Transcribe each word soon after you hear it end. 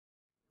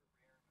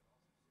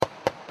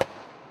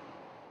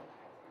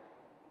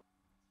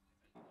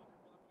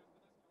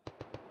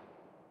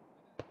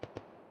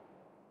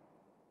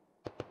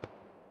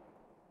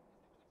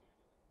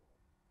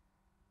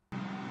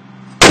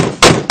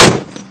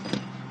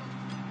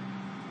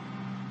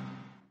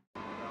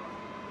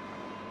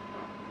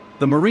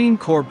The Marine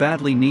Corps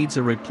badly needs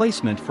a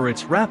replacement for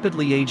its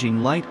rapidly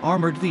aging light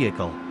armored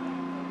vehicle.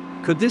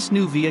 Could this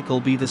new vehicle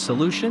be the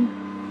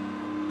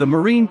solution? The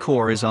Marine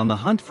Corps is on the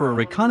hunt for a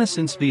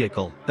reconnaissance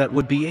vehicle that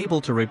would be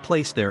able to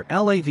replace their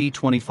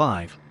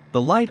LAV-25,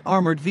 the light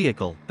armored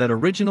vehicle that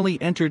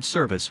originally entered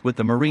service with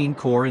the Marine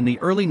Corps in the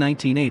early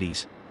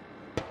 1980s.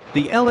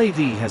 The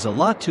LAV has a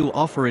lot to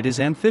offer. It is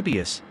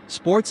amphibious,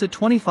 sports a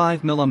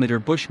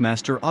 25mm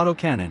Bushmaster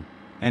autocannon,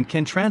 and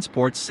can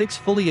transport 6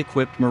 fully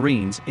equipped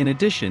Marines in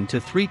addition to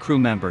 3 crew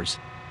members.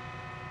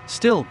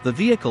 Still, the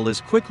vehicle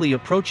is quickly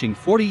approaching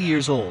 40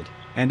 years old,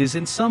 and is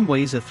in some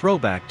ways a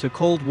throwback to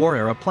Cold War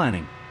era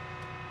planning.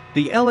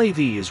 The LAV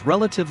is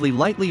relatively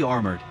lightly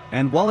armored,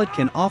 and while it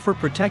can offer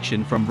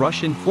protection from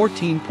Russian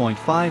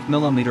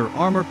 14.5mm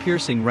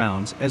armor-piercing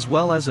rounds as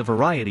well as a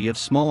variety of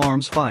small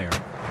arms fire,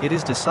 it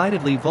is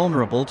decidedly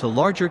vulnerable to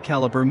larger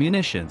caliber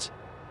munitions.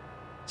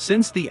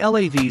 Since the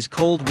LAV's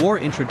Cold War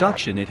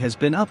introduction, it has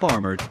been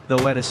up-armored,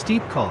 though at a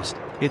steep cost,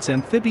 its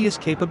amphibious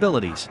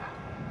capabilities.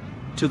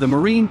 To the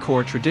Marine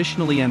Corps,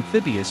 traditionally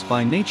amphibious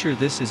by nature,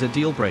 this is a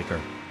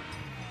deal-breaker.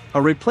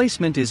 A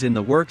replacement is in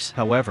the works,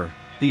 however,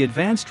 the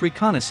Advanced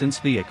Reconnaissance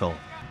Vehicle.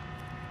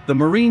 The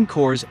Marine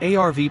Corps'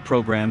 ARV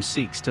program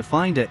seeks to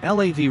find a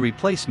LAV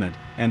replacement,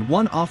 and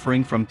one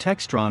offering from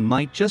Textron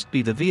might just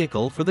be the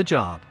vehicle for the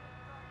job.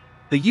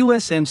 The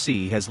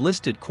USMC has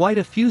listed quite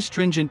a few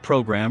stringent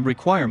program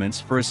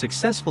requirements for a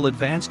successful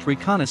advanced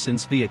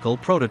reconnaissance vehicle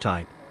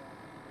prototype.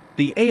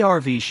 The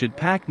ARV should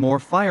pack more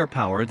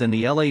firepower than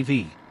the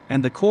LAV,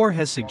 and the Corps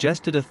has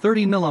suggested a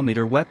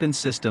 30mm weapon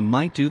system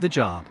might do the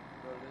job.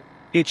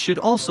 It should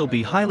also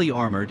be highly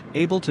armored,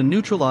 able to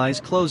neutralize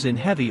close-in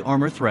heavy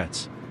armor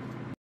threats.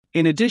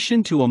 In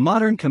addition to a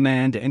modern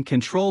command and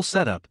control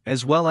setup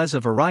as well as a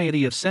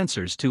variety of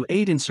sensors to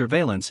aid in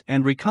surveillance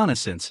and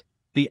reconnaissance,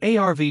 the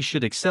ARV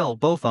should excel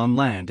both on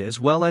land as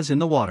well as in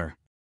the water.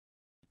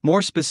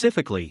 More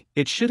specifically,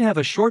 it should have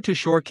a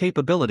shore-to-shore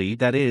capability,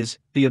 that is,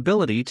 the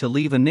ability to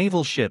leave a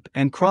naval ship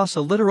and cross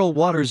a littoral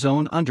water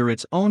zone under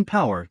its own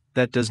power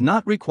that does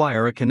not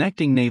require a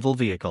connecting naval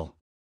vehicle.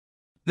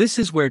 This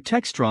is where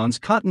Textron's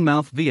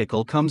Cottonmouth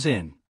vehicle comes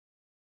in.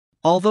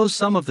 Although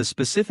some of the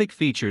specific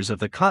features of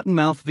the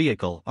Cottonmouth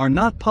vehicle are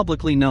not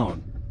publicly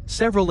known,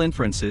 several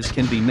inferences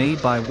can be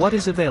made by what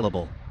is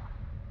available.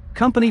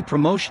 Company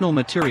promotional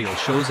material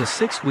shows a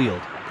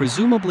 6-wheeled,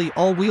 presumably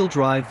all-wheel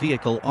drive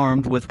vehicle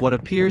armed with what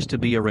appears to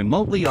be a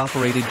remotely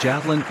operated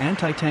Javelin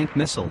anti-tank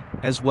missile,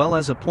 as well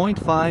as a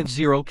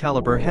 .50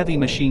 caliber heavy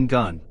machine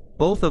gun,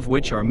 both of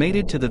which are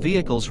mated to the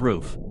vehicle's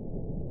roof.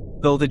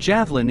 Though the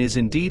Javelin is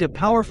indeed a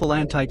powerful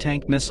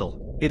anti-tank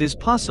missile, it is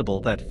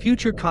possible that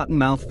future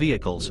Cottonmouth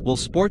vehicles will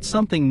sport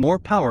something more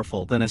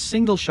powerful than a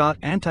single-shot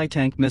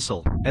anti-tank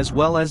missile, as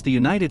well as the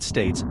United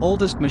States'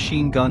 oldest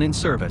machine gun in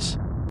service.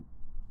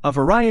 A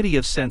variety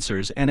of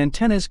sensors and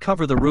antennas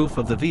cover the roof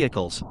of the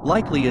vehicles,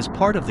 likely as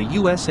part of the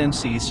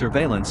USMC's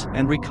surveillance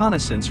and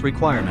reconnaissance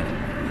requirement.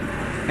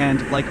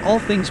 And, like all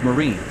things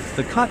marine,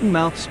 the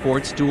Cottonmouth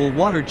sports dual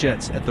water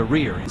jets at the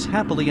rear is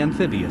happily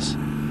amphibious.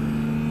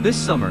 This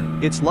summer,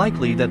 it's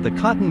likely that the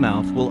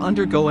Cottonmouth will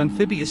undergo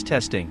amphibious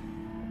testing.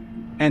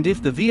 And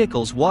if the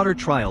vehicle's water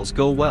trials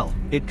go well,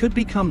 it could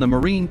become the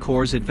Marine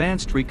Corps'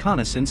 advanced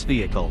reconnaissance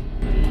vehicle.